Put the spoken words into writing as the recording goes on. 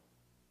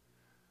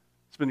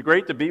It's been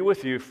great to be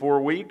with you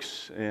 4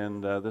 weeks,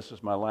 and this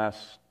is my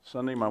last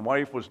Sunday. My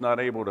wife was not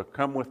able to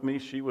come with me.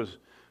 She was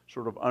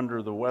sort of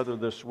under the weather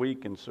this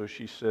week, and so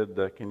she said,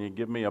 can you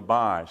give me a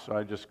bye? So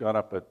I just got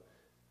up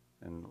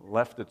and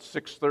left at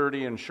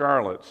 6:30 in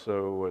Charlotte,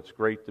 so it's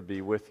great to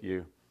be with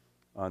you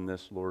on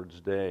this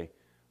Lord's Day.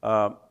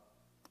 The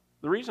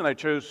reason I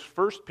chose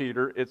 1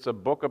 Peter, it's a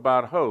book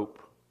about hope,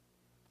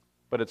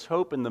 but it's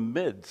hope in the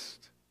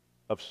midst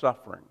of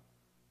suffering.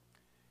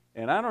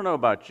 And I don't know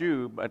about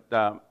you,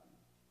 but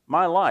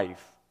my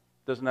life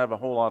doesn't have a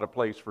whole lot of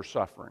place for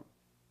suffering.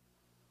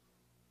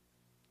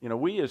 You know,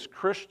 we as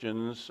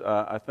Christians,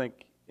 I think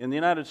in the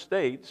United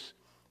States,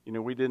 you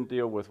know, we didn't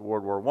deal with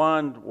World War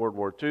I, World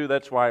War II.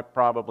 That's why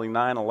probably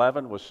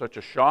 9/11 was such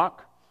a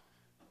shock.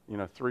 You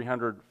know,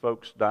 300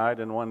 folks died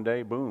in one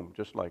day, boom,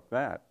 just like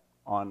that,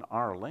 on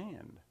our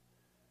land.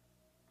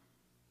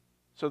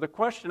 So the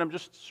question I'm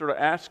just sort of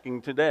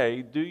asking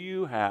today, do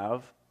you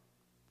have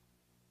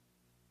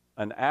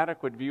an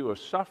adequate view of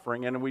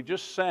suffering? And we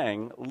just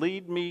sang,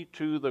 "Lead me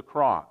to the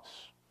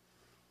cross."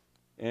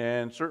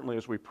 And certainly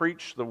as we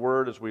preach the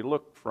Word, as we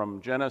look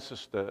from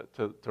Genesis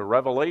to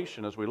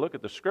Revelation, as we look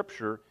at the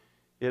Scripture,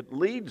 it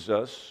leads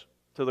us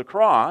to the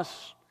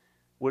cross,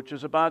 which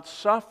is about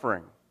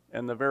suffering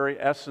and the very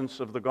essence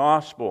of the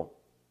gospel.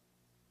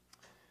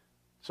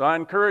 So I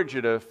encourage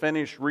you to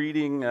finish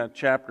reading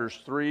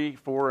chapters 3,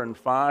 4, and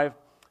 5.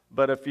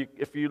 But if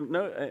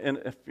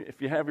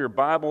you have your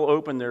Bible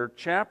open there,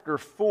 chapter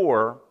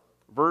 4,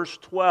 verse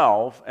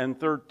 12 and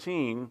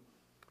 13,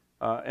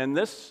 and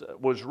this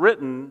was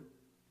written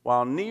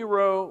while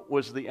Nero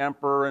was the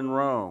emperor in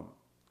Rome.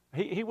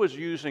 He was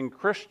using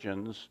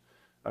Christians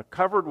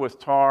covered with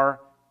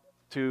tar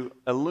to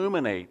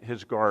illuminate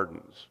his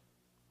gardens.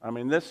 I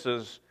mean, this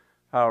is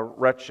how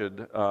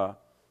wretched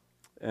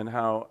and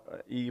how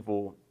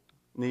evil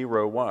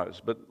Nero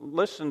was. But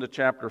listen to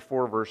chapter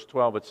 4, verse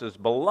 12. It says,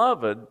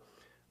 "Beloved,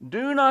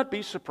 do not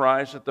be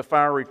surprised at the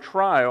fiery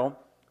trial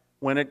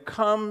when it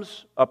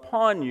comes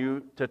upon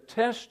you to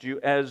test you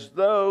as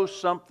though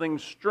something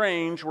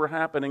strange were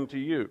happening to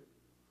you.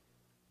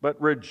 But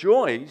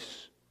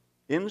rejoice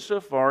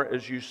insofar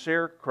as you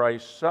share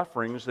Christ's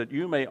sufferings, that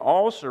you may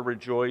also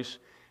rejoice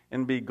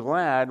and be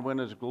glad when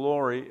His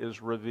glory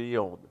is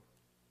revealed."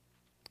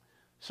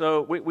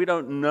 So we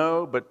don't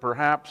know, but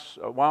perhaps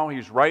while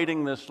he's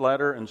writing this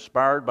letter,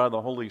 inspired by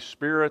the Holy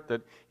Spirit,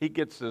 that he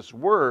gets this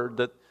word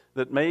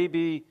that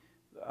maybe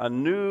a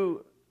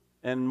new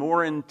and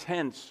more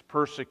intense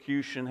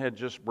persecution had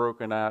just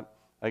broken out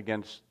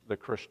against the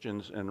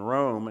Christians in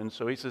Rome. And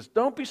so he says,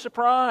 don't be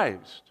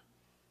surprised.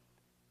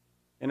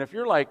 And if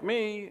you're like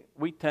me,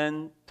 we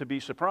tend to be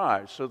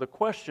surprised. So the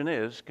question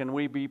is, can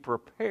we be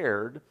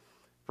prepared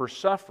for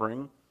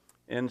suffering?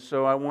 And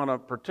so I want to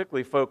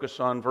particularly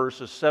focus on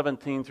verses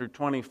 17 through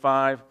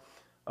 25,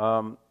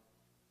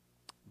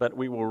 but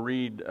we will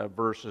read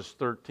verses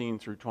 13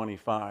 through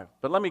 25.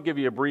 But let me give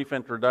you a brief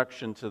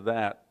introduction to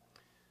that.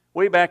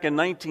 Way back in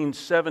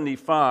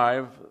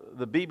 1975,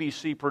 the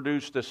BBC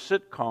produced a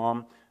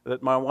sitcom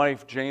that my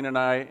wife Jane and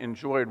I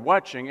enjoyed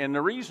watching, and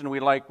the reason we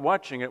liked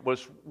watching it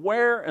was,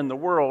 where in the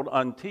world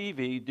on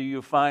TV do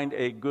you find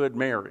a good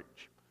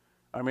marriage?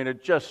 I mean,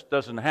 it just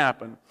doesn't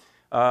happen.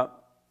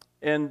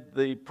 And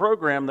the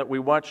program that we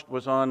watched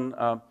was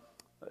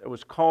it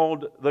was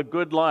called The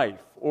Good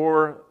Life,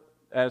 or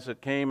as it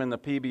came in the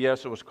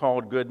PBS, it was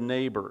called Good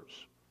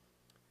Neighbors.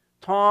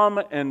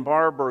 Tom and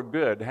Barbara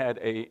Good had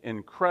an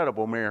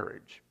incredible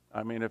marriage.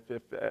 I mean, if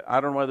I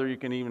don't know whether you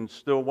can even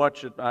still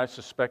watch it. I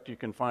suspect you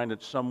can find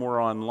it somewhere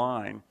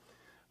online.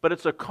 But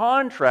it's a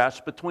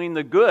contrast between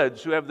the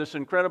Goods, who have this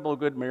incredible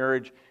good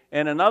marriage,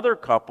 and another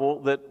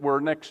couple that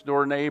were next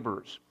door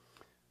neighbors.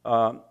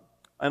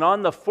 And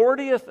on the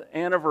 40th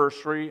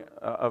anniversary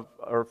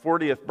or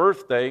 40th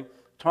birthday,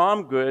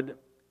 Tom Good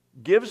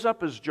gives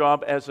up his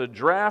job as a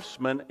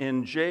draftsman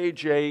in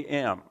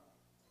JJM.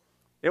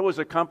 It was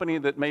a company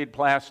that made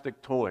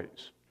plastic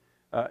toys,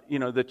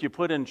 that you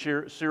put in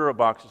cereal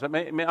boxes.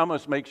 It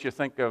almost makes you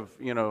think of,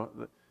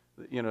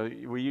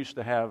 we used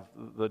to have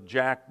the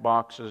Jack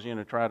boxes,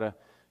 try to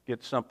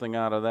get something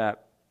out of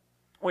that.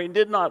 Well, he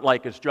did not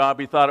like his job.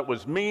 He thought it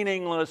was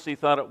meaningless. He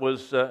thought it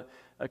was a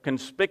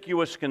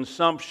conspicuous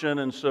consumption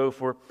and so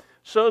forth.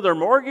 So their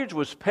mortgage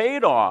was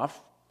paid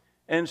off,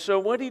 and so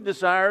what he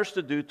desires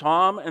to do,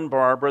 Tom and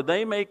Barbara,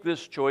 they make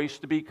this choice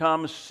to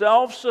become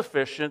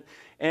self-sufficient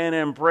and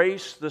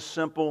embrace the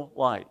simple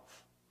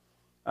life.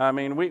 I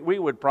mean, we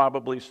would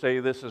probably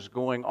say this is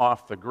going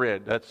off the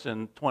grid. That's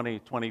in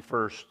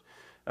 21st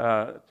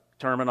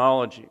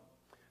terminology.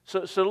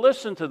 So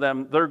listen to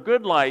them. Their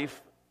good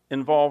life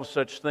involves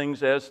such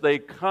things as they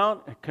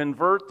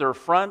convert their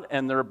front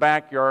and their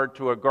backyard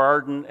to a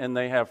garden, and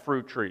they have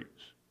fruit trees.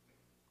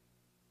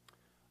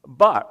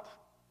 But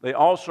they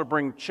also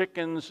bring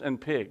chickens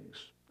and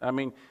pigs. I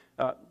mean,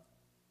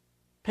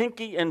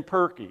 Pinky and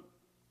Perky.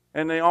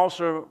 And they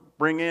also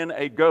bring in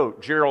a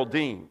goat,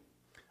 Geraldine.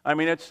 I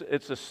mean,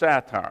 it's a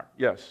satire,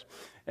 yes.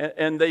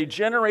 And they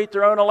generate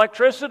their own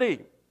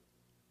electricity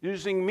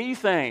using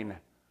methane.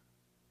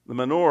 the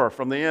manure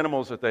from the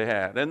animals that they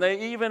had. And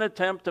they even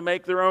attempt to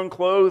make their own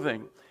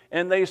clothing.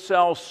 And they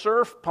sell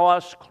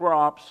surplus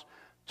crops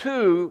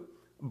to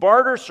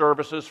barter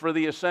services for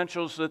the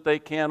essentials that they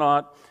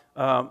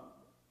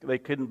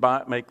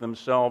couldn't make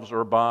themselves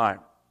or buy.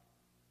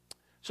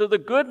 So the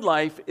good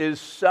life is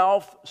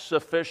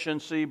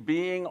self-sufficiency,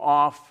 being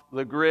off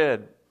the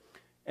grid.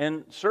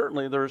 And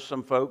certainly there's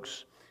some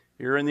folks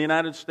here in the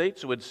United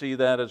States who would see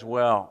that as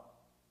well.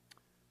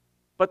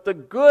 But the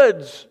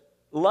goods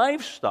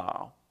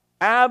lifestyle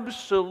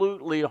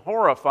absolutely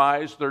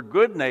horrifies their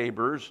good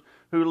neighbors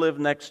who live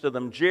next to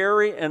them,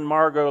 Jerry and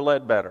Margot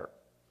Ledbetter.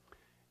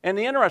 And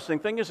the interesting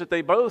thing is that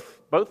they both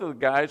of the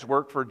guys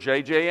work for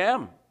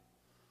JJM.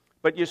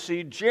 But you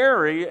see,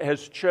 Jerry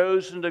has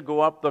chosen to go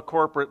up the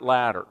corporate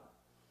ladder.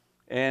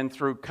 And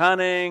through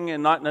cunning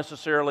and not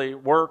necessarily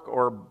work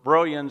or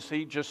brilliance,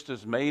 he just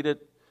has made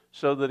it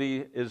so that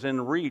he is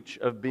in reach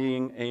of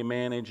being a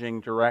managing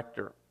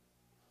director.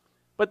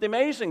 But the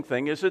amazing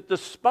thing is that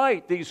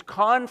despite these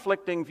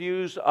conflicting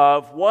views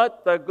of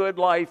what the good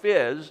life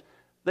is,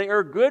 they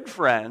are good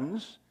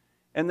friends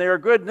and they are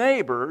good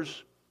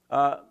neighbors,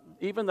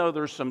 even though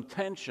there's some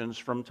tensions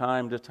from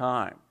time to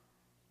time.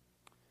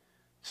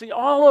 See,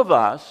 all of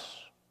us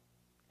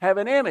have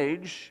an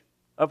image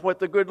of what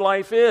the good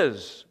life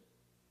is.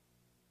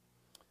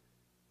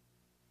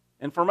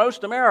 And for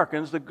most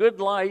Americans, the good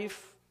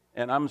life,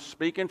 and I'm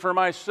speaking for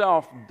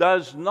myself,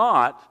 does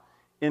not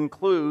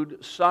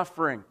include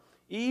suffering.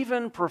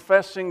 Even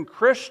professing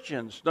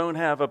Christians don't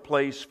have a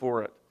place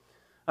for it.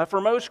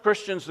 For most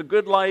Christians, the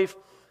good life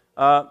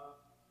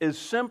is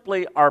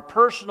simply our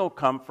personal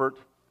comfort,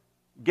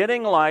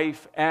 getting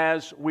life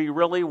as we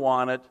really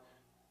want it,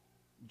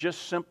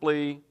 just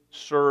simply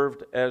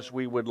served as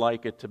we would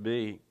like it to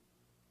be.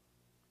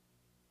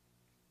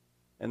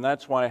 And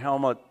that's why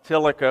Helmut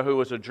Thielicke, who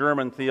was a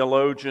German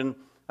theologian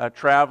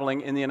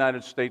traveling in the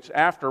United States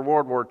after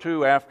World War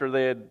II, after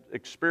they had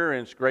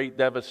experienced great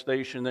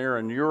devastation there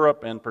in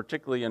Europe and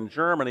particularly in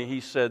Germany, he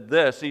said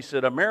this. He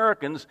said,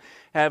 Americans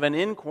have an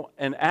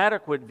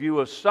adequate view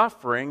of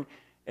suffering,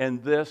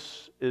 and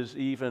this is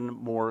even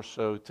more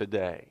so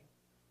today.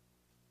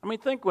 I mean,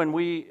 think when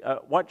we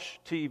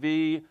watch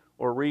TV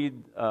or read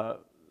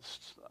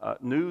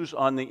news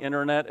on the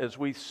internet as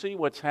we see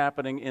what's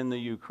happening in the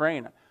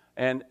Ukraine.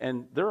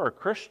 And there are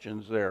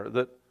Christians there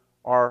that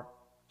are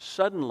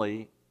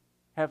suddenly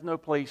have no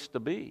place to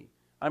be.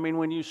 I mean,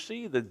 when you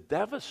see the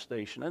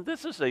devastation, and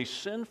this is a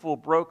sinful,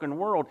 broken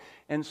world,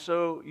 and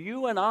so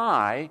you and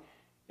I,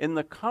 in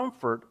the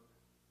comfort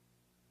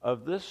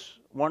of this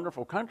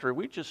wonderful country,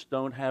 we just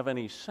don't have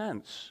any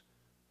sense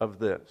of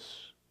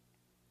this.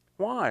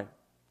 Why?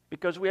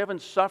 Because we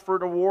haven't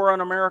suffered a war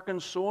on American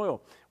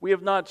soil. We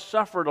have not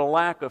suffered a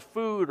lack of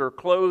food or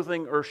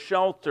clothing or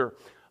shelter,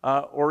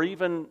 or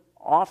even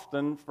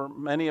often, for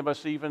many of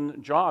us,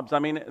 even jobs. I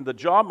mean, the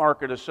job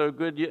market is so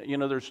good, you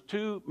know, there's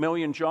 2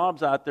 million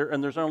jobs out there,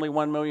 and there's only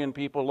 1 million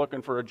people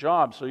looking for a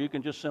job, so you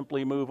can just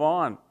simply move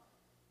on.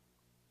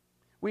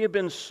 We have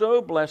been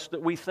so blessed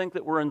that we think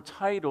that we're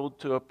entitled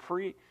to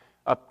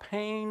a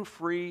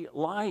pain-free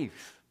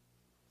life.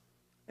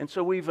 And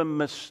so we've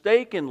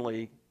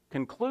mistakenly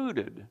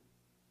concluded,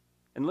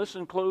 and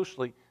listen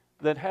closely,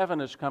 that heaven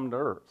has come to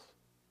earth.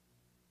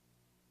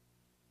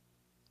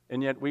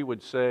 And yet we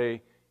would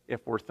say,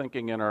 if we're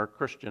thinking in our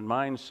Christian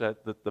mindset,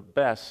 that the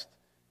best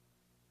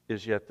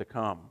is yet to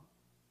come.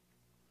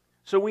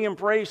 So we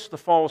embrace the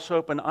false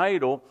hope and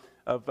idol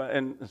of,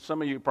 and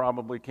some of you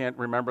probably can't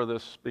remember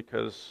this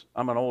because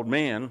I'm an old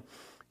man,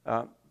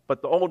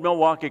 but the old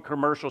Milwaukee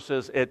commercial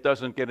says, it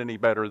doesn't get any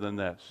better than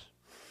this.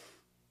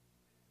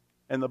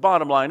 And the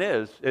bottom line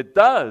is, it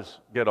does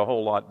get a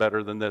whole lot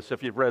better than this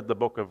if you've read the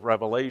book of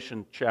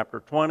Revelation,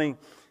 chapter 20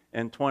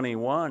 and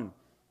 21.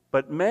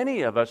 But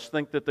many of us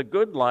think that the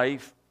good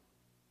life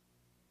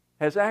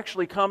has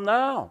actually come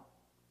now.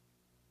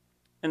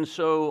 And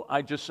so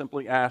I just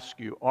simply ask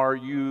you, are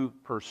you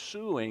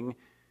pursuing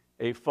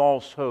a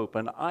false hope,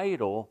 an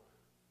idol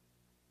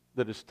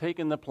that has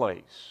taken the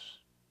place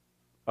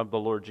of the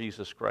Lord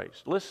Jesus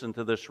Christ? Listen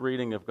to this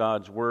reading of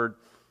God's Word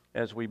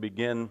as we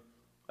begin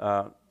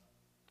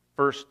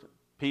 1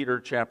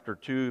 Peter chapter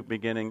 2,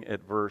 beginning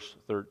at verse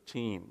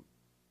 13.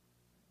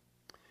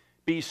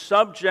 Be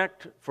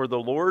subject for the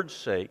Lord's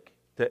sake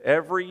to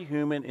every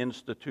human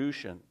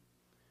institution,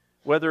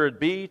 whether it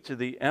be to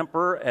the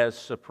emperor as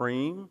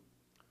supreme,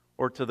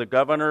 or to the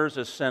governors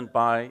as sent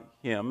by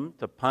him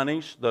to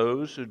punish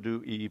those who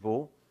do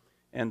evil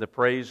and to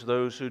praise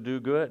those who do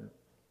good.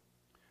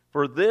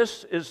 For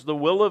this is the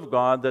will of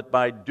God, that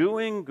by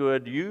doing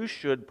good you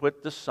should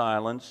put to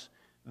silence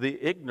the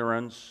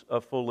ignorance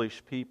of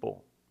foolish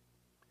people.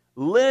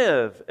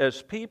 Live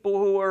as people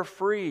who are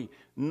free,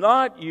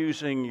 not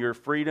using your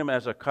freedom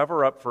as a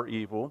cover-up for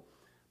evil,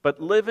 but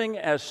living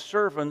as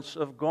servants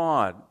of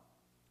God.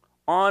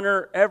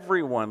 Honor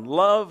everyone,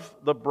 love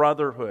the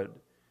brotherhood,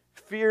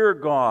 fear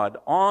God,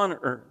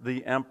 honor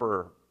the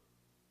emperor.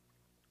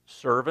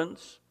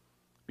 Servants,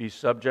 be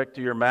subject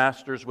to your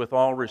masters with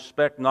all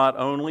respect, not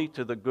only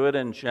to the good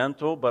and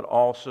gentle, but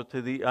also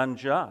to the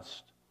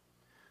unjust.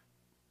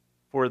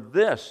 For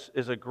this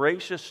is a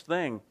gracious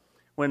thing.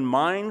 When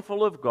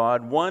mindful of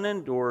God, one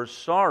endures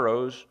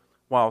sorrows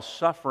while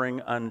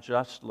suffering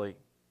unjustly.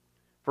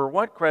 For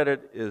what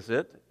credit is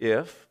it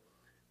if,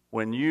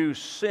 when you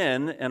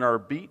sin and are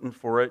beaten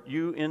for it,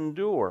 you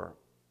endure?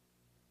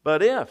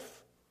 But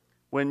if,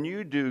 when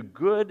you do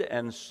good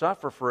and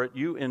suffer for it,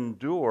 you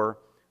endure,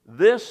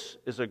 this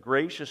is a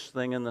gracious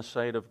thing in the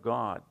sight of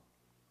God.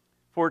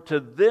 For to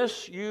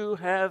this you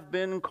have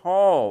been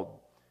called,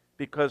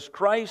 because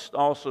Christ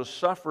also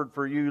suffered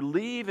for you,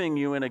 leaving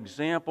you an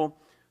example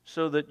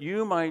so that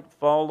you might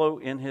follow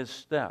in his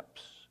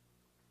steps.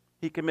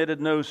 He committed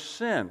no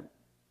sin,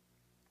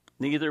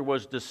 neither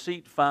was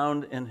deceit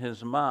found in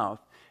his mouth.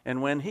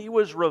 And when he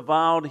was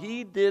reviled,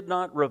 he did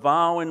not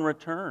revile in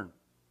return.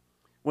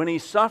 When he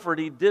suffered,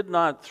 he did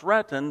not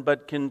threaten,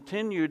 but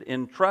continued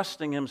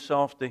entrusting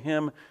himself to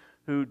him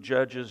who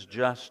judges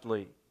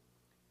justly.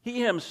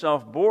 He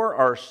himself bore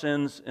our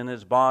sins in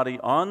his body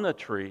on the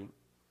tree,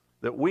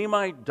 that we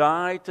might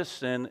die to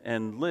sin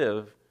and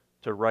live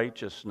to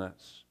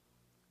righteousness.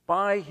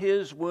 By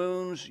his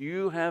wounds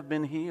you have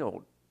been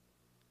healed.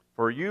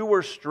 For you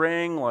were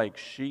straying like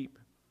sheep,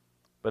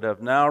 but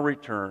have now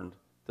returned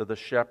to the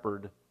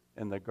shepherd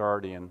and the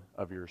guardian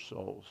of your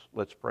souls.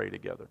 Let's pray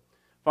together.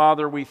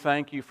 Father, we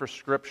thank you for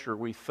Scripture.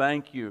 We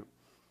thank you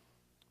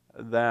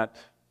that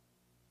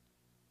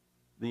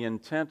the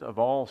intent of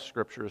all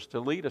Scripture is to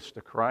lead us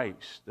to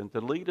Christ and to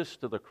lead us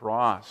to the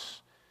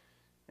cross.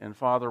 And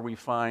Father, we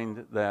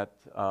find that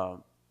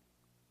part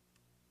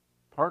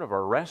of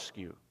our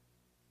rescue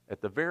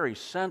at the very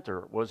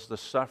center was the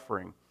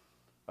suffering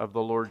of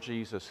the Lord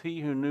Jesus. He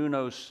who knew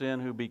no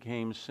sin, who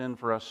became sin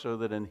for us, so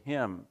that in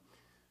him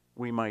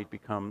we might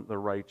become the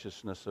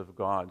righteousness of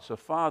God. So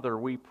Father,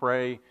 we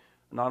pray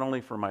not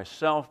only for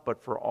myself,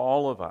 but for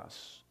all of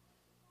us,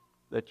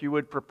 that you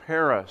would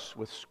prepare us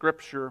with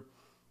Scripture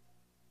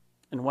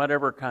and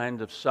whatever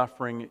kind of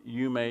suffering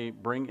you may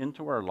bring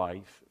into our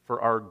life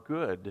for our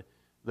good,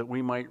 that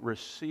we might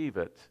receive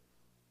it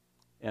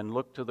and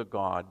look to the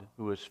God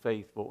who is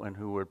faithful and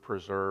who would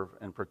preserve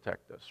and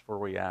protect us. For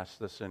we ask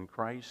this in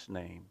Christ's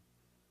name.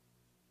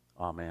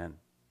 Amen.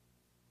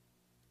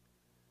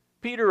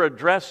 Peter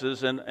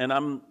addresses, and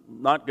I'm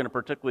not going to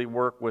particularly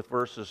work with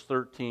verses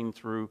 13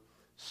 through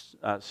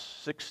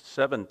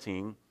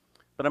 17,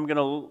 but I'm going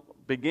to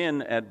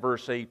begin at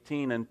verse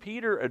 18. And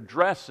Peter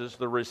addresses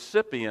the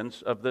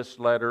recipients of this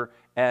letter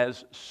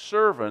as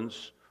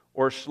servants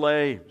or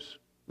slaves.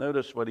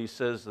 Notice what he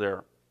says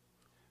there.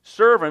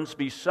 Servants,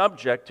 be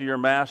subject to your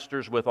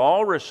masters with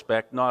all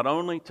respect, not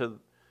only to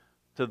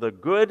the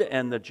good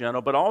and the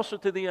gentle, but also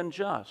to the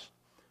unjust.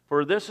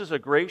 For this is a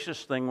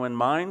gracious thing when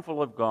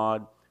mindful of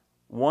God,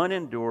 one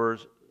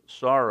endures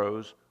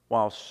sorrows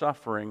while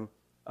suffering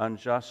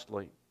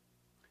unjustly.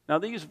 Now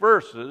these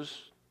verses,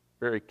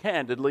 very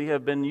candidly,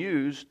 have been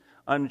used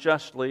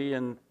unjustly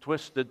and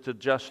twisted to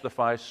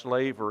justify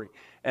slavery.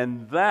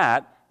 And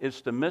that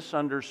is to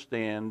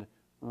misunderstand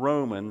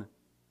Roman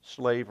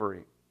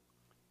slavery.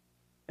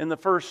 In the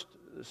first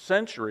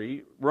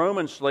century,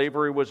 Roman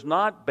slavery was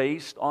not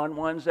based on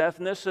one's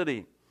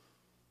ethnicity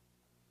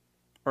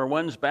or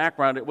one's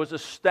background. It was a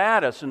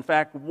status. In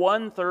fact,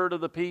 1/3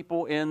 of the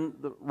people in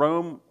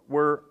Rome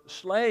were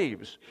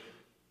slaves,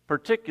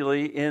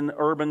 particularly in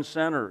urban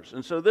centers.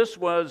 And so this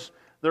was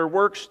their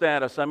work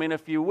status. I mean,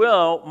 if you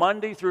will,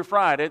 Monday through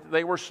Friday,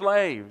 they were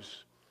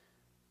slaves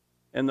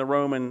in the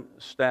Roman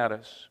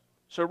status.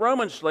 So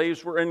Roman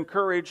slaves were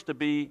encouraged to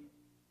be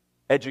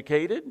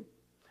educated.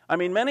 I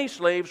mean, many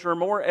slaves were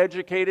more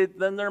educated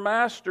than their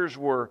masters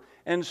were,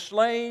 and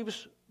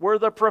slaves were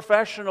the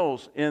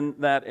professionals in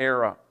that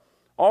era.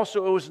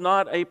 Also, it was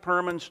not a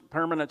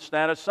permanent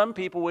status. Some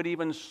people would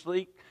even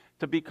seek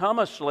to become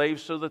a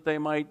slave so that they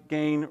might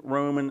gain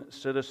Roman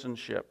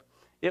citizenship.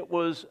 It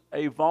was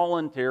a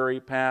voluntary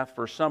path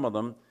for some of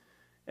them,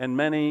 and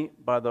many,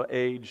 by the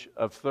age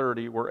of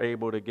 30, were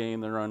able to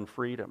gain their own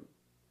freedom.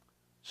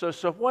 So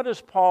what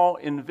is Paul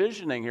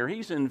envisioning here?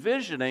 He's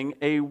envisioning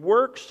a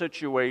work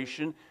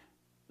situation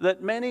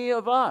that many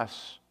of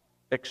us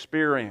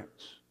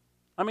experience.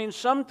 I mean,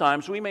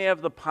 sometimes we may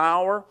have the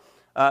power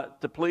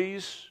to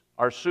please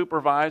our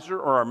supervisor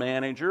or our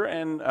manager,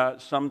 and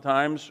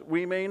sometimes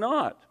we may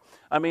not.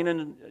 I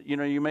mean,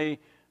 you may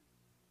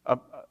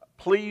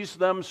please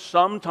them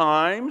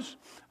sometimes,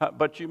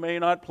 but you may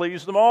not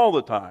please them all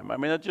the time. I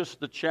mean, that's just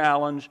the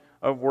challenge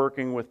of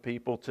working with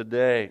people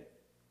today.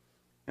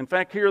 In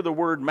fact, here the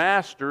word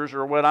masters,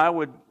 or what I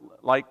would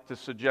like to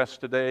suggest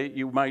today,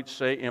 you might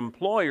say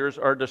employers,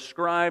 are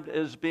described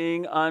as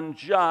being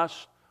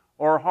unjust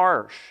or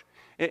harsh.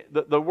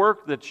 The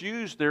work that's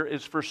used there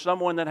is for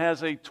someone that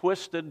has a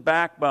twisted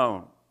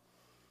backbone.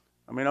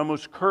 I mean,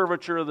 almost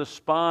curvature of the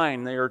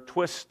spine. They are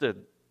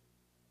twisted,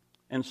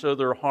 and so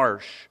they're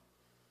harsh.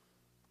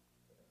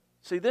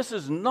 See, this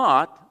is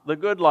not the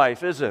good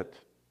life, is it?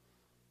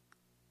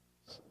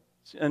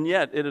 And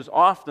yet, it is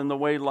often the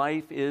way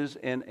life is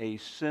in a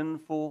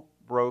sinful,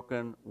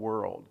 broken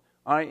world.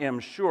 I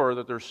am sure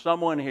that there's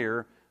someone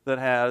here that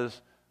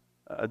has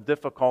a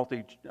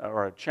difficulty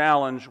or a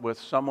challenge with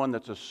someone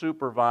that's a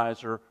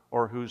supervisor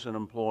or who's an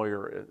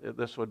employer.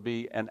 This would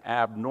be an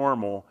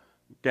abnormal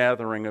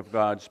gathering of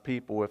God's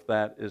people if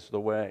that is the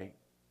way.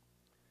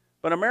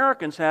 But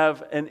Americans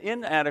have an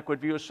inadequate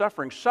view of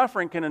suffering.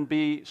 Suffering can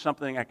be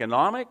something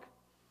economic.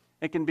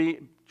 It can be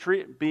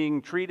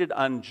being treated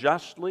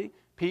unjustly.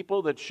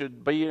 People that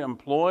should be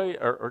employed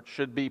or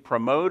should be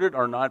promoted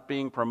are not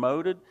being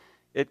promoted.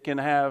 It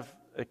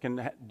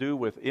can do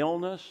with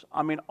illness.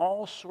 I mean,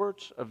 all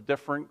sorts of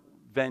different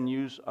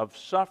venues of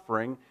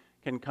suffering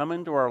can come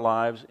into our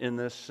lives in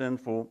this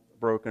sinful,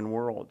 broken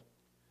world.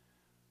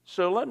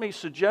 So let me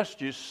suggest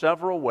to you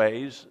several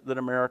ways that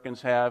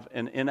Americans have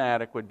an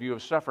inadequate view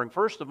of suffering.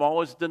 First of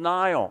all is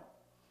denial.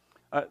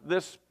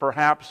 This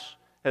perhaps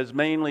has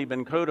mainly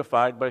been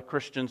codified by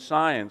Christian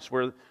Science,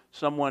 where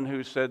someone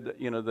who said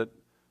that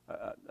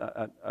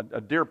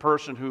a dear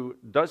person who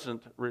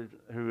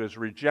has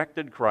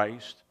rejected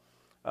Christ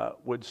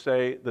would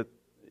say that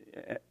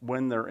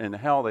when they're in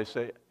hell, they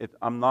say,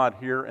 I'm not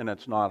here and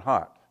it's not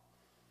hot.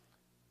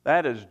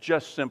 That is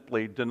just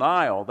simply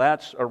denial.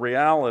 That's a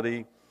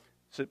reality.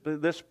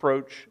 This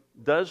approach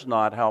does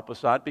not help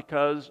us out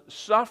because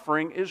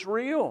suffering is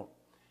real.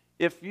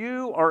 If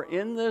you are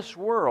in this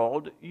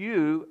world,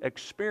 you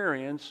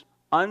experience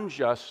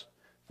unjust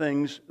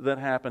things that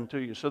happen to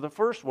you. So the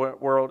first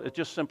world is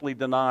just simply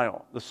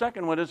denial. The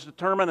second one is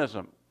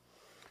determinism.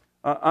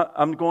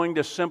 I'm going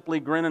to simply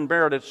grin and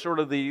bear it. It's sort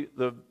of the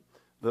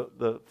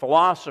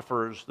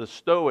philosophers, the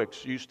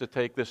Stoics, used to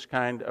take this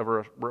kind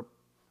of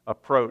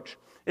approach.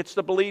 It's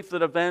the belief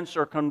that events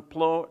are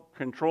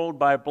controlled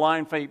by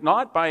blind faith,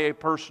 not by a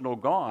personal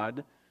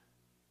God.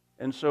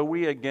 And so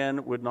we,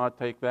 again, would not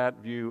take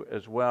that view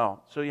as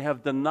well. So you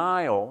have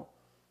denial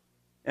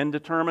and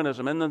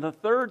determinism. And then the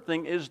third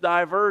thing is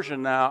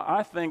diversion. Now,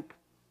 I think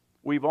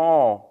we've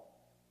all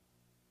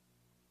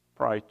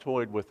probably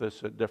toyed with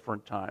this at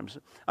different times.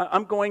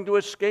 I'm going to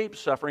escape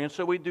suffering, and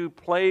so we do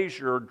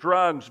pleasure,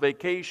 drugs,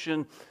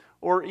 vacation,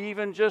 or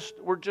even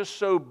we're just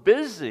so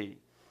busy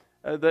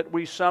that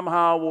we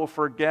somehow will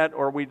forget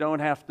or we don't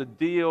have to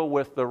deal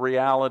with the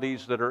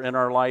realities that are in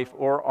our life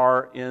or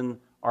are in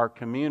our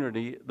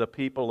community, the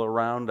people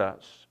around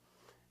us.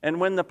 And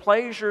when the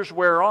pleasures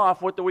wear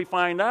off, what do we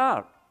find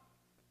out?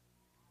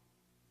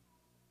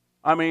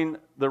 I mean,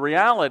 the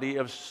reality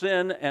of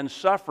sin and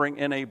suffering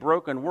in a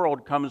broken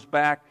world comes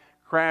back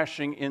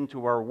crashing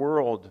into our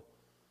world.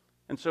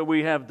 And so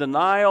we have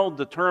denial,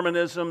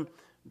 determinism,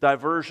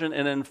 diversion,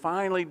 and then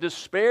finally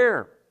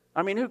despair.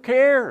 I mean, who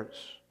cares?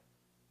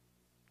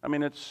 I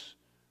mean, it's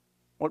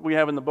what we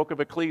have in the book of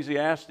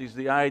Ecclesiastes,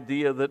 the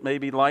idea that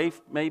maybe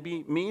life may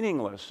be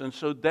meaningless, and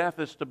so death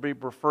is to be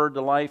preferred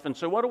to life. And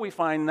so what do we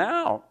find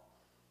now?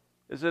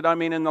 Is that,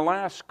 in the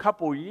last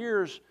couple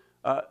years,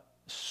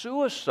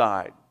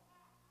 suicide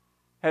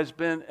has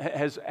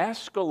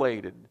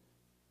escalated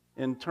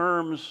in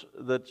terms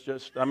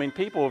that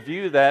people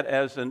view that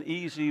as an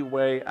easy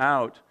way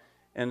out,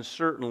 and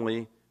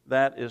certainly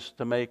that is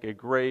to make a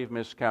grave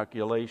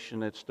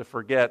miscalculation. It's to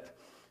forget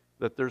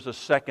that there's a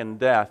second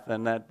death,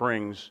 and that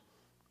brings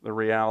the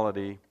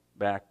reality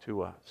back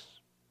to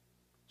us.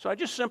 So I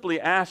just simply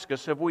ask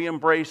us, have we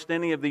embraced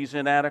any of these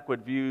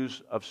inadequate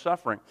views of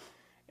suffering?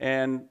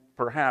 And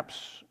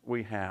perhaps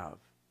we have.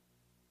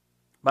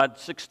 About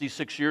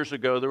 66 years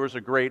ago, there was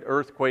a great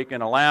earthquake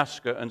in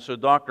Alaska, and so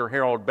Dr.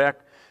 Harold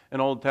Beck,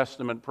 an Old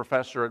Testament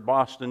professor at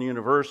Boston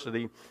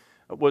University,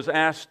 was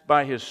asked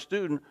by his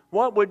student,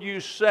 what would you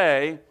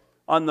say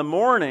on the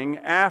morning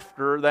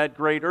after that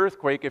great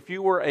earthquake if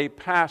you were a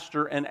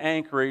pastor in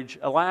Anchorage,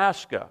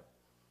 Alaska?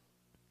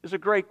 It's a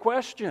great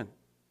question.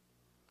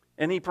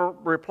 And he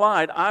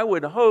replied, I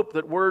would hope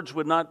that words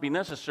would not be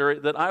necessary,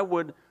 that I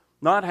would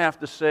not have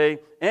to say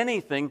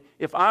anything.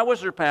 If I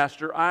was their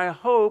pastor, I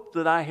hope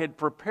that I had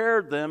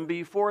prepared them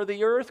before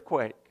the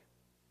earthquake.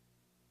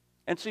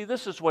 And see,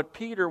 this is what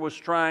Peter was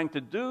trying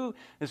to do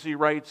as he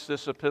writes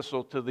this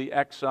epistle to the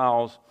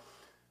exiles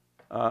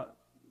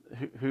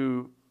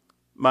who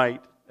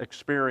might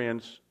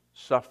experience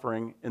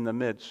suffering in the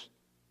midst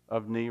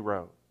of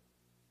Nero.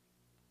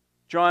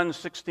 John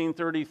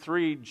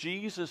 16:33,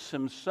 Jesus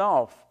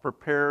himself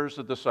prepares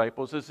the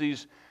disciples as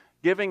he's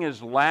giving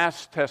his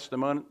last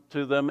testament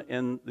to them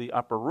in the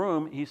upper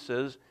room. He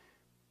says,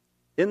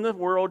 in the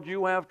world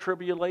you have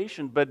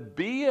tribulation, but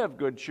be of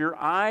good cheer,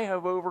 I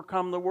have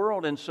overcome the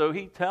world. And so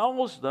he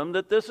tells them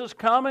that this is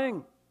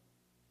coming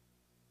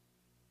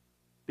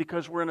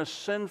because we're in a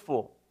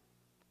sinful,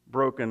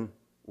 broken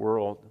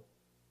world.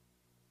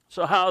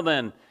 So how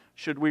then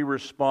should we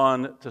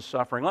respond to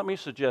suffering? Let me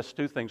suggest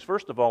two things.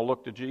 First of all,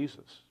 look to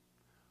Jesus.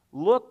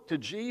 Look to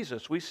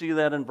Jesus. We see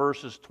that in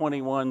verses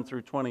 21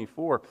 through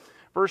 24.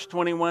 Verse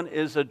 21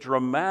 is a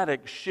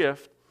dramatic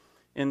shift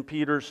in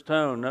Peter's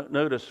tone.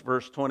 Notice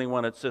verse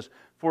 21, it says,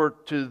 for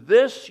to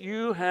this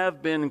you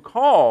have been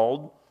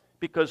called,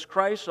 because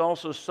Christ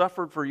also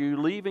suffered for you,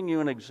 leaving you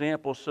an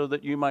example so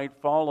that you might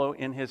follow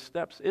in his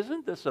steps.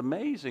 Isn't this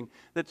amazing?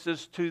 That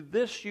says, to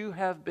this you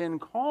have been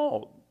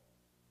called.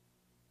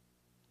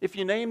 If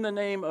you name the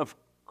name of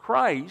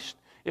Christ,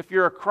 If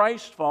you're a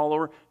Christ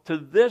follower, to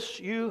this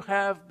you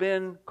have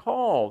been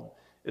called,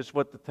 is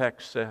what the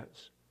text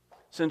says.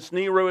 Since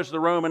Nero is the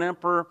Roman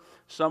emperor,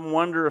 some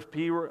wonder if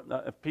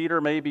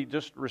Peter maybe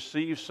just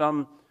received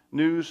some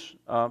news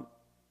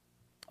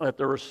that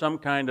there was some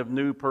kind of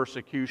new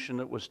persecution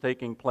that was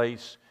taking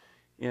place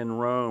in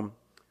Rome.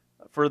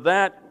 For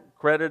that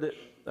credit,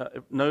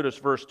 notice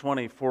verse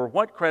 20, for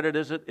what credit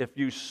is it if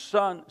you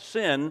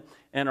sin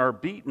and are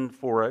beaten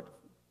for it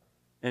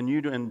and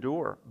you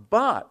endure?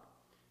 But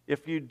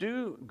if you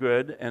do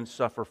good and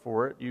suffer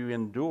for it, you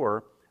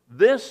endure.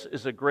 This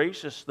is a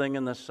gracious thing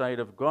in the sight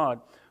of God.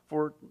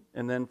 For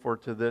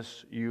to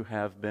this you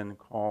have been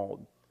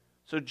called.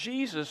 So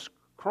Jesus'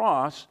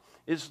 cross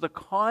is the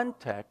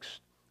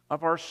context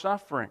of our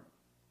suffering.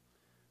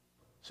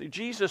 See,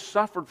 Jesus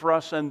suffered for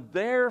us, and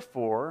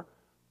therefore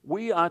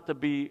we ought to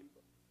be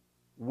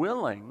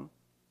willing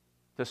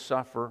to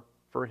suffer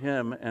for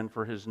Him and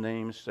for His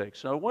name's sake.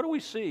 So what do we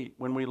see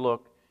when we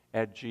look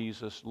at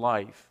Jesus'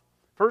 life?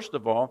 First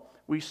of all,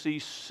 we see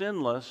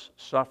sinless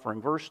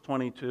suffering. Verse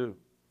 22.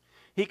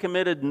 He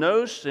committed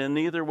no sin,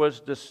 neither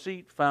was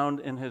deceit found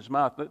in His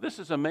mouth. This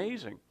is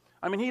amazing.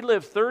 I mean, He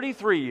lived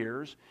 33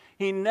 years.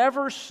 He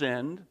never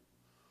sinned.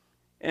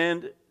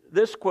 And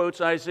this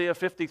quotes Isaiah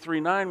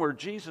 53:9, where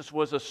Jesus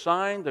was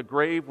assigned a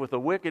grave with the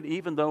wicked,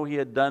 even though He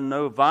had done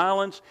no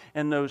violence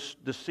and no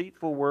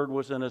deceitful word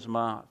was in His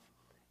mouth.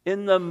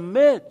 In the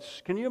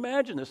midst, can you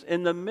imagine this?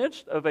 In the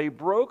midst of a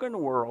broken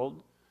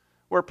world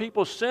where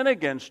people sin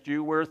against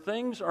you, where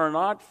things are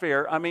not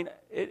fair, I mean,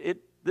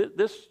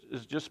 this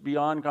is just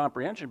beyond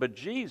comprehension, but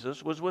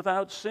Jesus was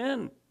without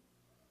sin.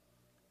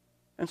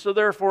 And so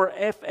therefore,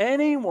 if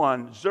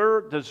anyone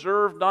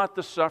deserved not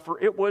to suffer,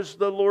 it was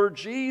the Lord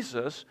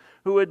Jesus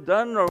who had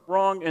done no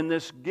wrong, and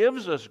this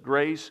gives us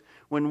grace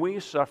when we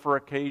suffer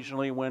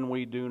occasionally when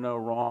we do no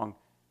wrong.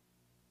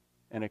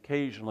 And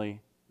occasionally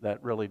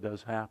that really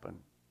does happen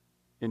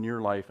in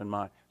your life and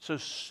mine. So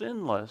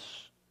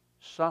sinless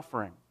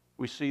suffering.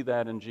 We see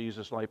that in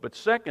Jesus' life. But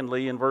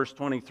secondly, in verse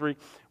 23,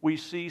 we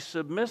see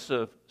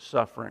submissive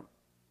suffering.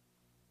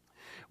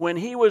 When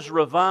He was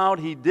reviled,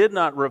 He did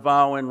not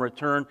revile in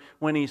return.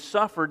 When He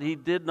suffered, He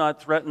did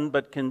not threaten,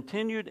 but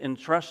continued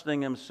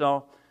entrusting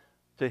Himself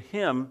to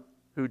Him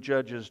who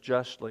judges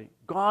justly.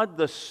 God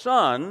the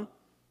Son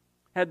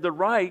had the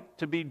right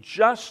to be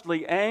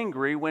justly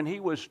angry when He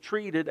was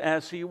treated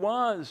as He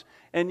was,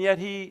 and yet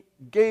He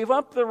gave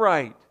up the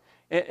right.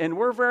 And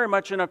we're very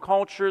much in a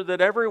culture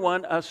that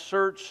everyone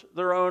asserts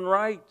their own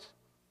right.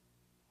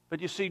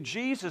 But you see,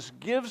 Jesus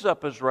gives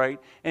up His right,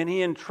 and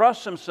He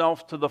entrusts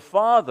Himself to the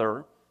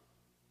Father,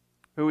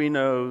 who He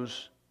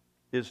knows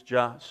is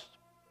just.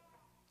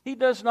 He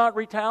does not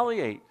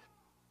retaliate.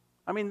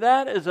 I mean,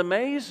 that is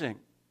amazing.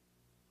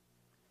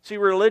 See,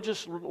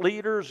 religious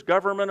leaders,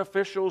 government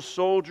officials,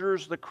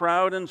 soldiers, the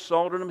crowd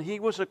insulted Him.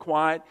 He was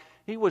quiet.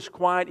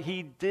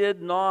 He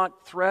did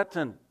not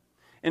threaten.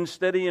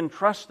 Instead, He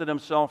entrusted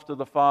Himself to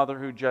the Father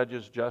who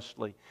judges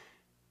justly.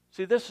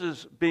 See, this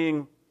is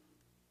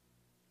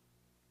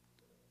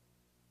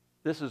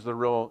the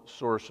real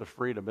source of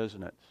freedom,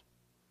 isn't it?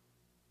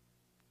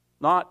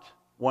 Not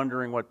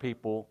wondering what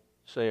people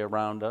say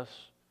around us,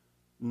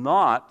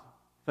 not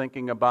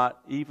thinking about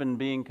even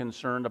being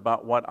concerned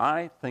about what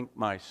I think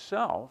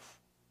myself,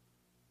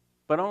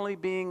 but only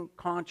being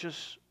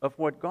conscious of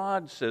what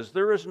God says.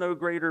 There is no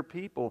greater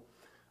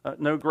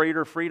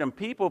freedom.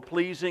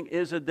 People-pleasing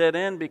is a dead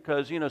end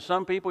because,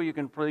 some people you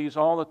can please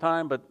all the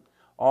time, but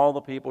all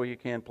the people you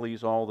can't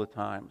please all the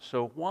time.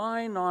 So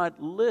why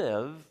not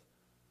live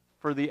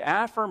for the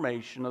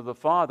affirmation of the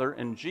Father?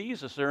 And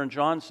Jesus there in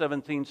John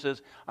 17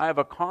 says, I have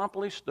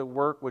accomplished the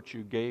work which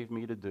you gave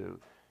me to do.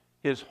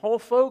 His whole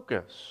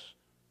focus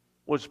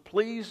was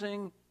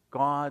pleasing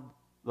God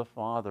the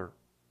Father.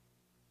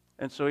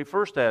 And so He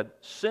first had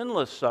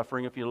sinless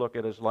suffering, if you look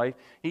at His life.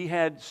 He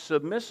had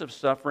submissive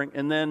suffering,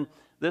 and then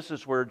this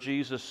is where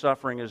Jesus'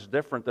 suffering is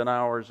different than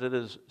ours. It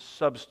is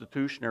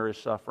substitutionary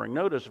suffering.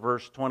 Notice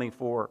verse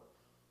 24.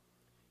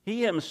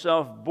 He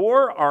Himself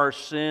bore our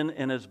sin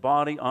in His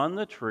body on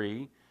the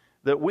tree,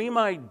 that we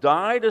might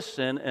die to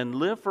sin and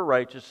live for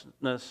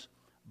righteousness.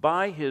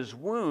 By His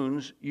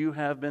wounds you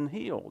have been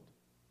healed.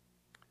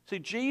 See,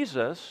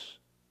 Jesus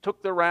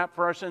took the rap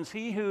for our sins.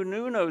 He who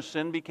knew no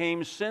sin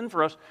became sin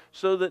for us,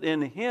 so that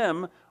in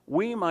Him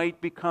we might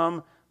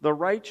become the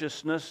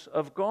righteousness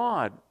of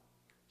God.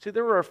 See,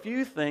 there are a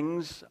few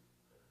things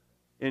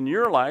in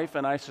your life,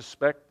 and I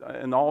suspect,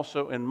 and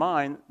also in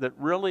mine, that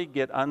really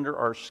get under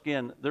our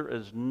skin. There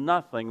is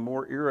nothing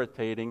more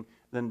irritating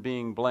than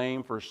being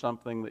blamed for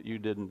something that you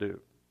didn't do.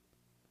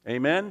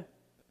 Amen?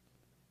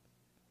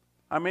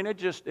 I mean,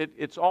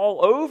 it's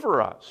all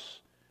over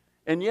us.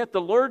 And yet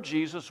the Lord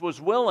Jesus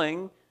was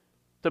willing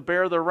to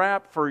bear the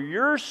rap for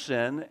your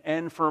sin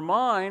and for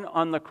mine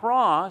on the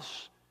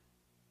cross,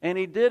 and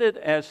He did it,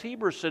 as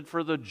Hebrews said,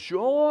 for the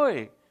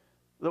joy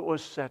that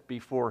was set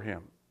before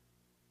Him.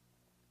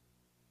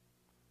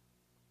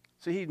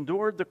 See, He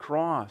endured the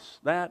cross.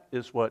 That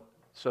is what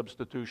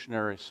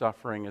substitutionary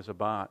suffering is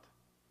about.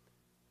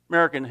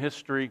 American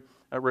history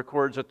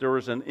records that there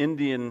was an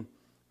Indian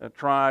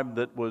tribe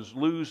that was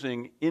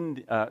losing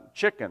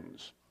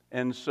chickens.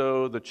 And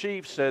so the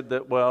chief said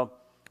that,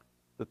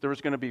 that there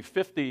was going to be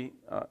 50,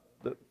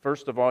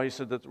 first of all, he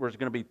said that there was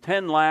going to be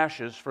 10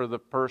 lashes for the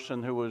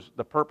person who was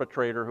the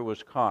perpetrator who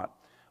was caught.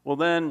 Well,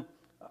 then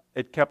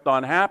it kept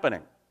on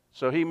happening.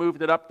 So he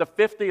moved it up to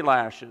 50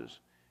 lashes.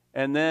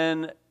 And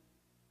then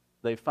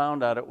they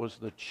found out it was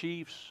the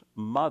chief's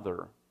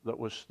mother that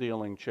was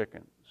stealing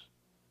chickens.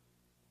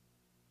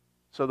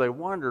 So they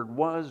wondered,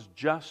 was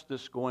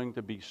justice going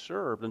to be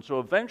served? And so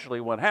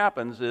eventually what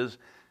happens is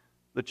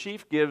the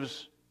chief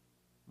gives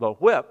the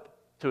whip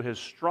to his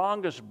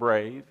strongest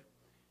brave.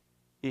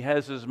 He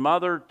has his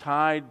mother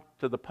tied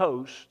to the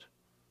post,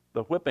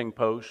 the whipping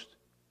post,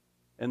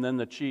 and then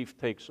the chief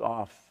takes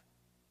off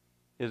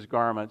his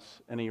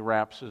garments and he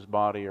wraps his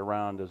body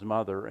around his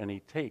mother and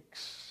he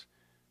takes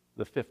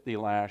the 50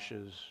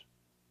 lashes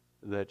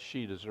that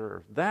she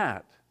deserved.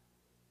 That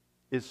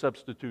is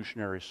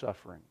substitutionary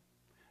suffering.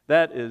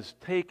 That is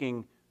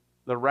taking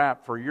the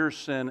rap for your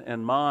sin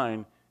and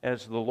mine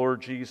as the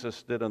Lord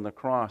Jesus did on the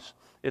cross.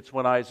 It's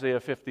what Isaiah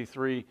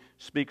 53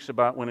 speaks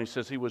about when he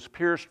says, He was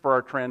pierced for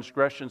our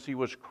transgressions, He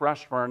was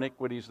crushed for our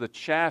iniquities. The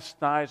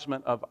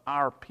chastisement of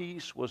our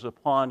peace was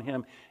upon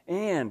Him,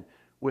 and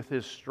with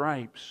His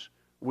stripes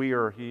we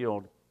are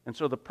healed. And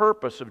so the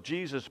purpose of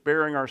Jesus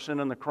bearing our sin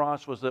on the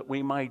cross was that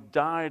we might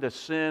die to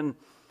sin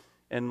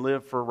and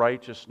live for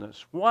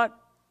righteousness. What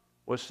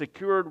was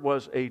secured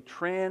was a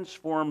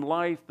transformed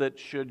life that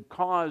should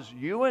cause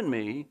you and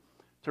me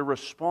to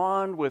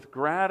respond with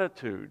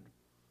gratitude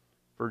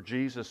for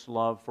Jesus'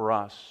 love for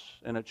us.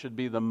 And it should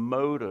be the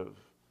motive.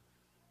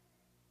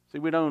 See,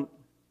 we don't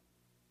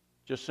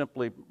just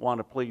simply want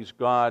to please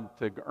God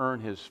to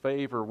earn His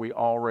favor. We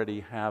already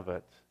have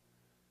it.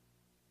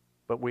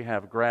 But we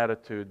have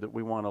gratitude that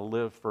we want to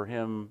live for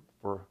Him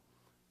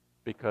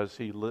because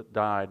He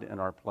died in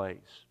our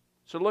place.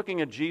 So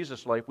looking at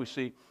Jesus' life, we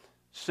see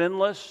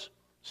sinless,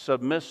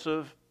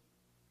 submissive,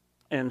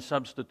 and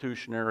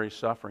substitutionary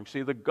suffering.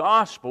 See, the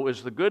gospel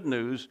is the good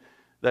news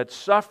that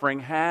suffering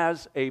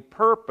has a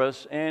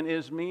purpose and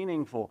is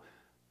meaningful.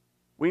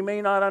 We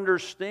may not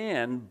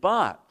understand,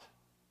 but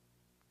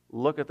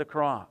look at the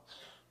cross.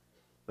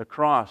 The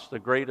cross, the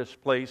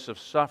greatest place of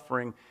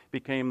suffering,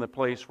 became the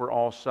place where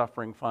all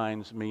suffering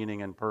finds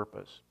meaning and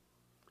purpose.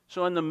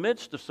 So in the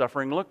midst of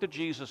suffering, look to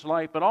Jesus'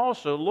 life, but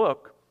also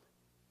look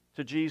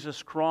to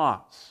Jesus'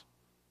 cross.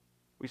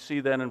 We see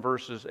that in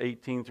verses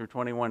 18 through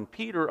 21.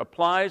 Peter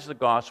applies the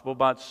gospel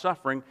about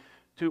suffering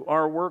to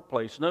our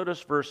workplace.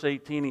 Notice verse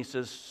 18, he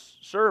says,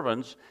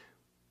 Servants,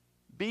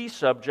 be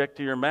subject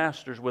to your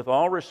masters with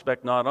all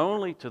respect, not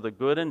only to the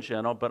good and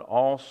gentle, but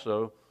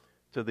also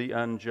to the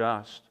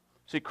unjust.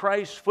 See,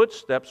 Christ's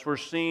footsteps were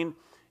seen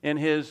in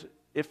His,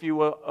 if you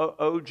will,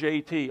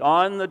 OJT,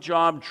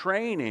 on-the-job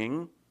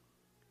training.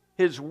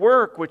 His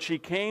work, which He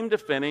came to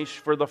finish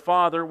for the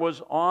Father,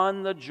 was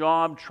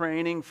on-the-job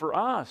training for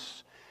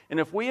us. And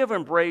if we have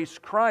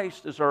embraced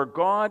Christ as our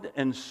God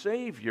and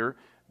Savior,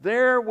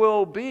 there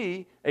will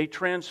be a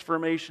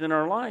transformation in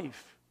our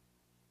life.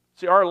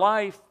 See, our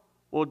life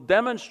will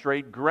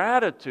demonstrate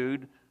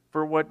gratitude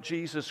for what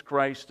Jesus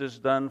Christ has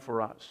done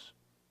for us.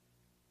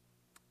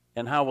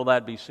 And how will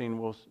that be seen?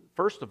 Well,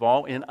 first of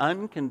all, in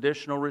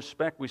unconditional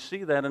respect. We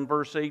see that in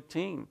verse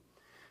 18.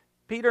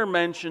 Peter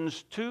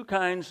mentions two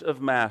kinds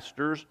of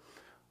masters,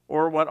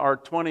 or what our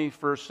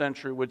 21st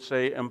century would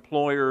say,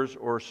 employers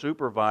or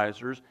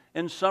supervisors.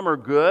 And some are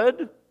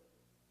good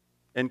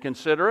and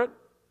considerate.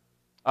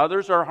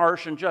 Others are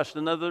harsh and just.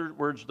 In other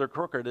words, they're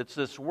crooked. It's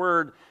this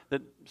word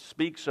that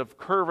speaks of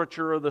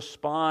curvature of the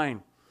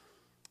spine,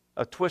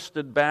 a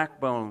twisted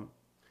backbone.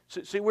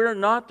 See, we're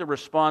not to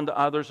respond to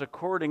others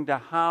according to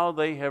how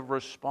they have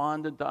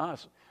responded to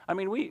us. I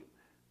mean, we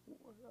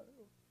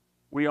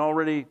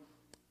already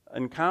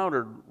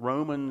encountered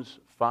Romans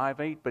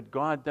 5:8, but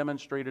God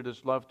demonstrated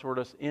His love toward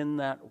us in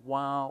that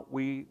while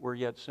we were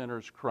yet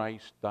sinners,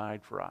 Christ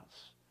died for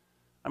us.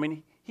 I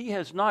mean, He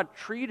has not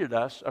treated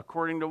us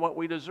according to what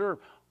we deserve.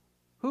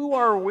 Who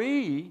are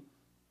we?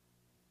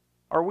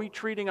 Are we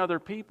treating other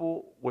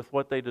people with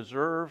what they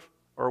deserve,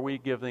 or are we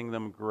giving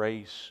them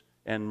grace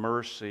and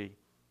mercy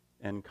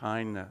and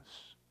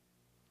kindness?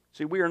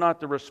 See, we are not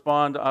to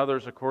respond to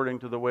others according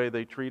to the way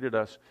they treated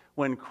us.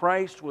 When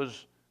Christ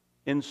was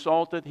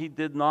insulted, He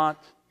did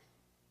not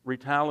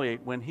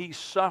retaliate. When He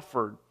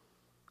suffered,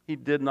 He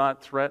did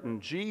not threaten.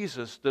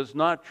 Jesus does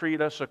not treat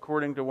us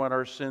according to what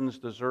our sins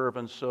deserve.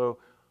 And so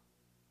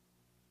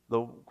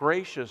the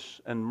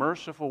gracious and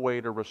merciful way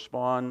to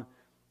respond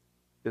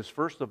is,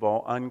 first of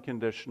all,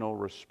 unconditional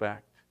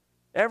respect.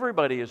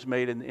 Everybody is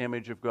made in the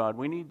image of God.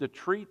 We need to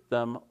treat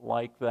them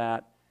like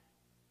that.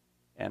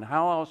 And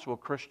how else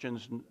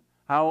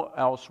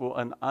will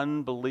an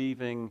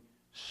unbelieving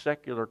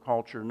secular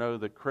culture know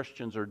that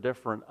Christians are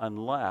different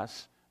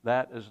unless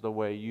that is the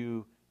way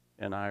you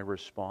and I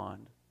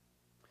respond?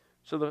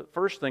 So the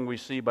first thing we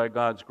see by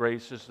God's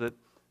grace is that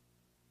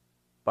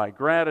by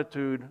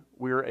gratitude,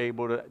 we are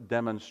able to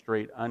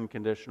demonstrate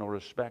unconditional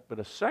respect. But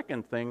a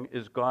second thing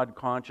is God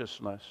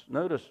consciousness.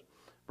 Notice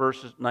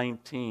verse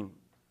 19.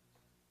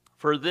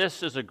 For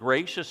this is a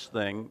gracious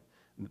thing,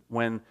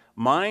 when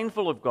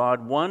mindful of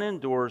God, one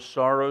endures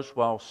sorrows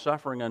while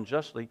suffering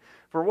unjustly.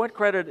 For what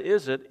credit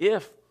is it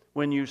if,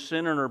 when you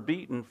sin and are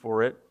beaten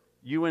for it,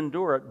 you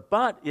endure it?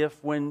 But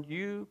if, when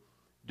you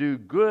do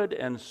good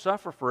and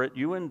suffer for it,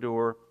 you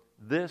endure,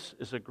 this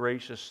is a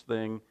gracious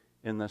thing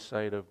in the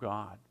sight of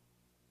God.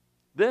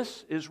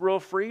 This is real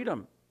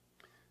freedom.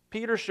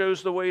 Peter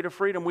shows the way to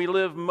freedom. We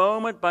live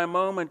moment by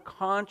moment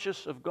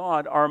conscious of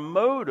God. Our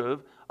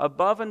motive,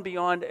 above and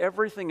beyond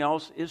everything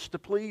else, is to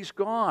please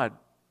God.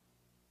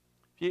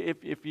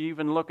 If you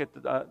even look at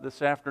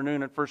this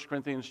afternoon at 1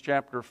 Corinthians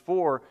chapter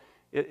 4,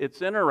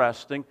 it's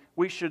interesting.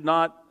 We should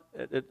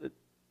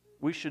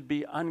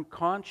be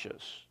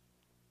unconscious,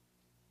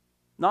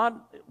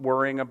 not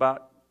worrying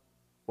about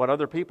what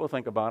other people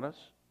think about us,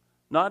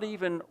 not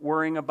even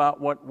worrying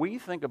about what we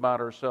think about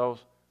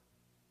ourselves,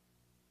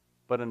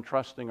 but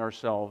entrusting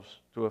ourselves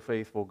to a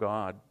faithful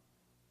God.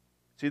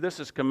 See, this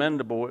is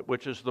commendable,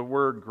 which is the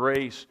word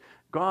grace.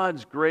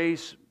 God's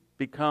grace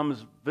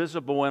becomes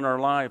visible in our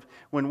life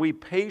when we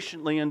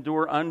patiently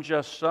endure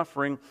unjust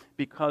suffering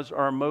because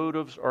our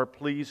motives are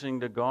pleasing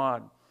to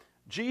God.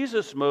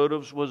 Jesus'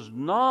 motives was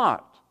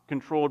not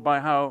controlled by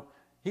how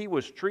he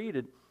was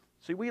treated.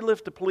 See, he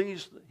lived to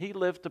please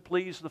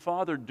the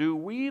Father. Do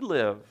we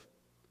live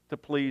to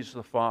please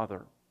the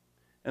Father?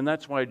 And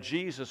that's why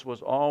Jesus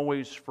was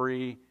always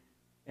free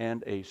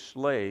and a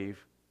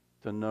slave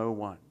to no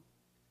one.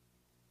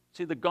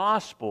 See, the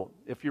gospel,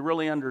 if you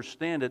really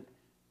understand it,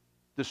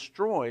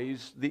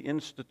 destroys the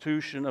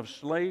institution of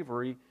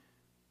slavery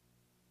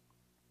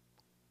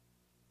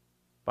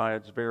by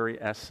its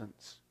very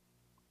essence.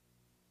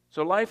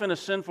 So life in a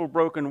sinful,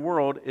 broken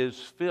world is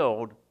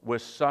filled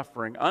with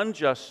suffering,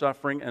 unjust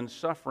suffering, and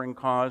suffering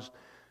caused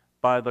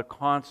by the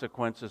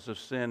consequences of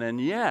sin. And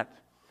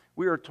yet,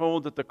 we are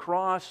told that the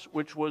cross,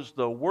 which was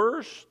the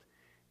worst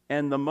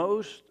and the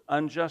most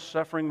unjust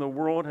suffering the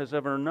world has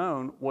ever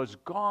known, was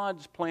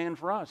God's plan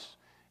for us.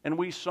 And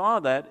we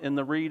saw that in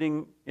the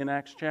reading in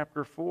Acts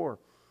chapter 4.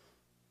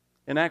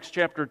 In Acts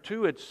chapter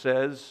 2, it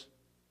says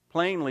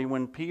plainly,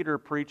 when Peter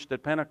preached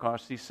at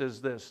Pentecost, he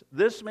says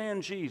this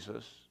man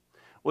Jesus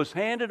was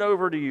handed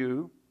over to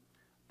you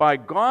by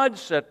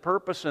God's set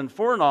purpose and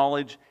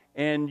foreknowledge,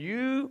 and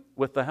you,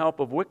 with the help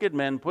of wicked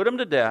men, put him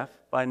to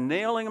death by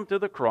nailing him to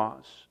the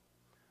cross.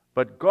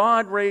 But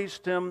God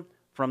raised him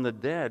from the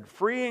dead,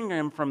 freeing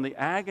him from the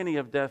agony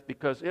of death,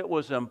 because it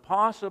was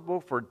impossible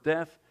for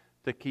death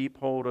to keep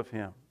hold of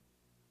him.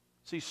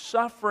 See,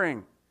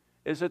 suffering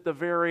is at the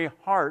very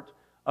heart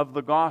of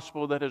the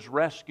gospel that has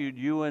rescued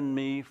you and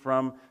me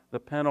from the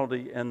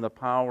penalty and the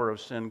power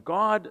of sin.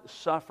 God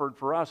suffered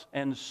for us,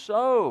 and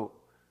so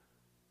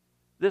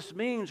this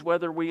means,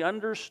 whether we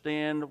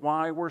understand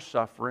why we're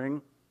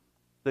suffering,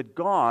 that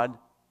God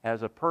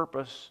has a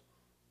purpose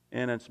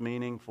and it's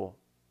meaningful.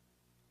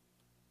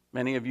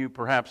 Many of you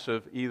perhaps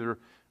have either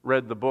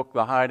read the book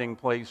The Hiding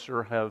Place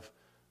or have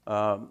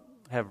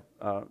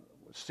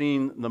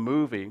seen the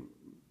movie.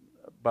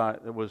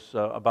 It was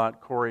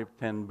about Corrie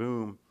ten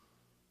Boom.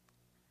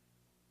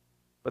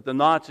 But the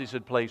Nazis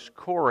had placed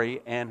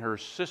Corrie and her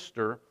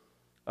sister,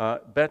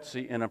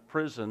 Betsy, in a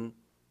prison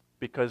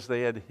because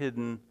they had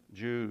hidden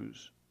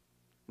Jews.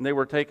 And they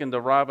were taken to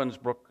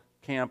Ravensbrück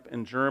camp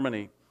in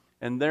Germany.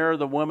 And there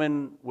the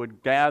women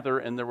would gather,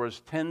 and there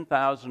was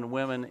 10,000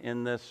 women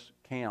in this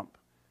camp.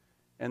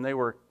 And they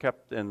were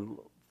kept in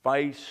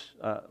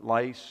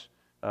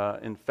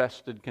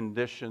lice-infested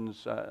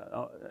conditions,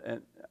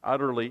 and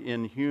utterly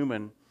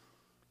inhuman.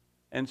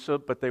 And so,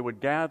 but they would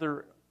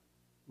gather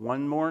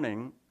one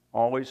morning,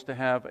 always to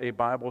have a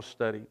Bible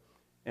study.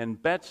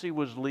 And Betsy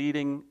was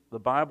leading the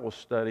Bible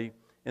study,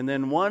 and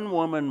then one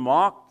woman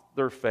mocked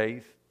their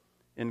faith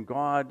in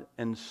God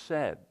and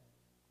said,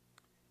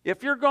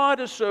 "If your God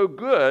is so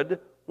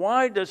good,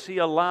 why does he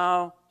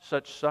allow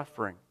such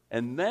suffering?"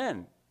 And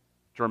then,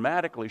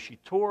 dramatically, she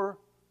tore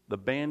the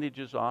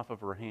bandages off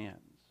of her hands.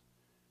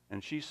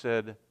 And she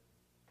said,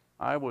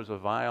 "I was a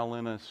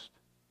violinist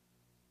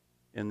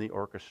in the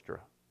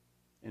orchestra."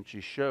 And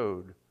she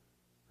showed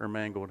her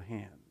mangled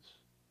hands.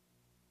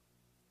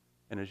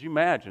 And as you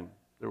imagine,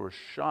 there was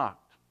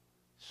shocked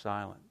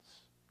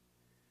silence.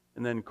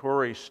 And then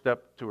Corrie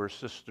stepped to her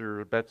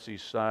sister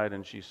Betsy's side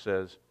and she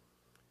says,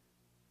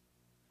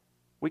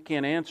 "We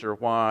can't answer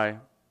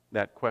why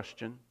that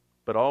question,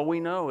 but all we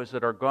know is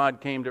that our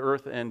God came to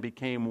earth and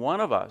became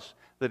one of us,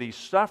 that he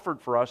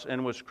suffered for us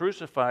and was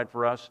crucified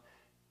for us,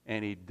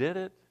 and he did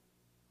it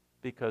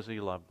because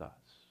he loved us."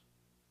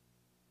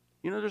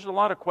 You know, there's a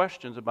lot of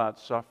questions about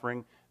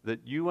suffering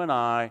that you and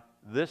I,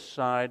 this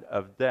side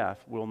of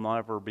death, will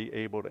never be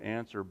able to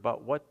answer.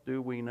 But what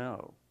do we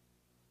know?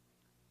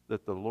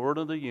 That the Lord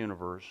of the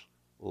universe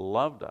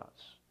loved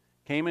us,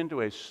 came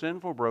into a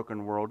sinful,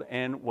 broken world,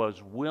 and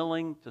was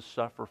willing to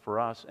suffer for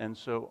us. And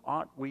so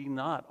ought we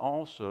not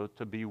also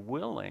to be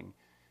willing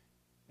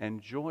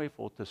and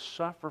joyful to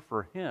suffer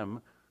for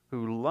him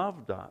who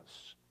loved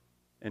us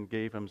and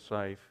gave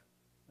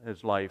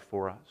his life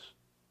for us?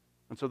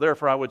 And so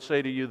therefore I would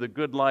say to you, the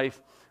good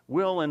life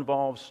will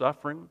involve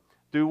suffering.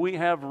 Do we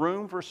have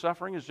room for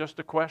suffering is just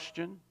a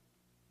question.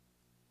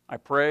 I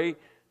pray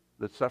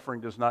that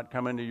suffering does not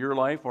come into your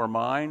life or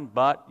mine,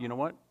 but you know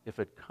what? If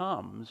it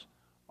comes,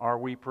 are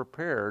we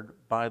prepared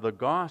by the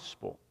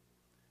gospel?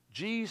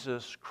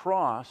 Jesus'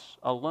 cross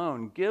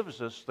alone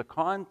gives us the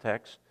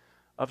context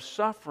of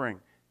suffering,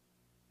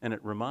 and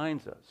it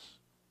reminds us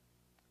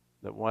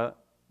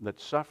that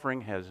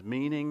suffering has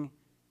meaning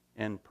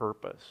and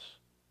purpose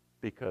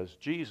because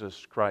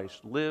Jesus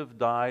Christ lived,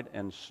 died,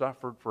 and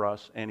suffered for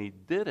us, and He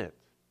did it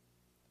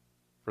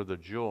for the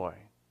joy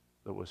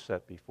that was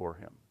set before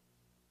Him.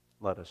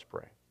 Let us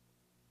pray.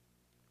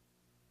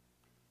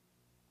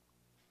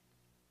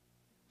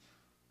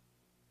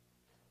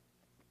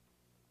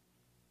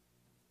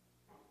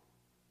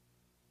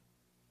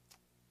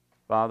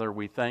 Father,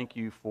 we thank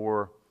You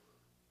for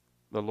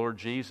the Lord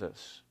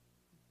Jesus,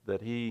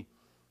 that He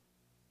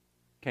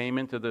came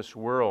into this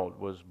world,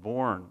 was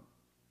born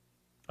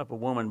of a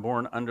woman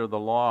born under the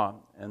law,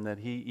 and that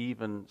He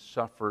even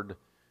suffered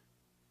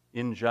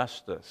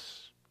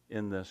injustice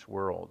in this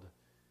world.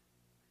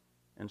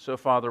 And so,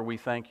 Father, we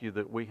thank You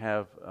that we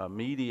have a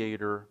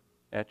mediator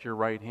at Your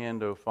right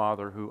hand, O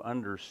Father, who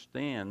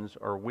understands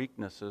our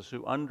weaknesses,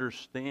 who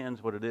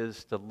understands what it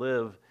is to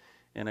live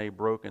in a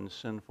broken,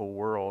 sinful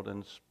world.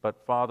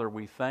 But, Father,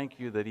 we thank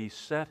You that He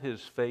set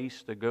His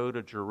face to go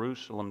to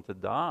Jerusalem to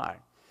die,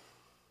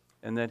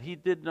 and that He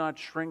did not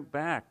shrink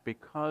back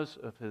because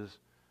of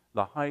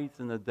the height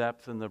and the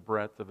depth and the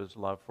breadth of His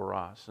love for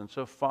us. And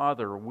so,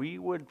 Father, we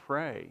would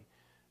pray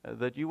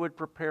that You would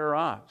prepare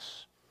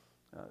us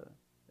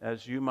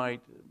as You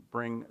might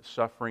bring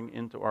suffering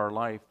into our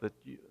life,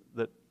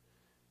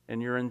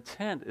 and Your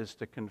intent is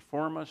to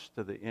conform us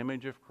to the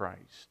image of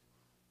Christ,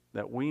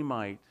 that we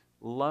might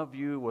love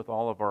You with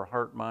all of our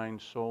heart,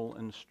 mind, soul,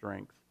 and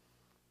strength.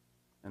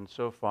 And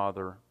so,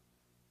 Father,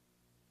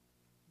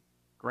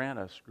 grant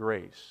us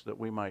grace that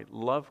we might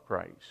love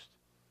Christ,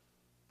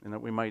 and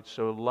that we might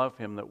so love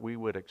Him that we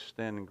would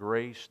extend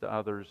grace to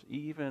others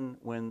even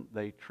when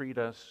they treat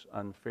us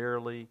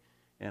unfairly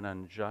and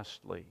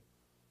unjustly.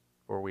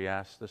 For we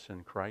ask this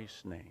in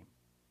Christ's name.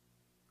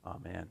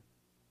 Amen.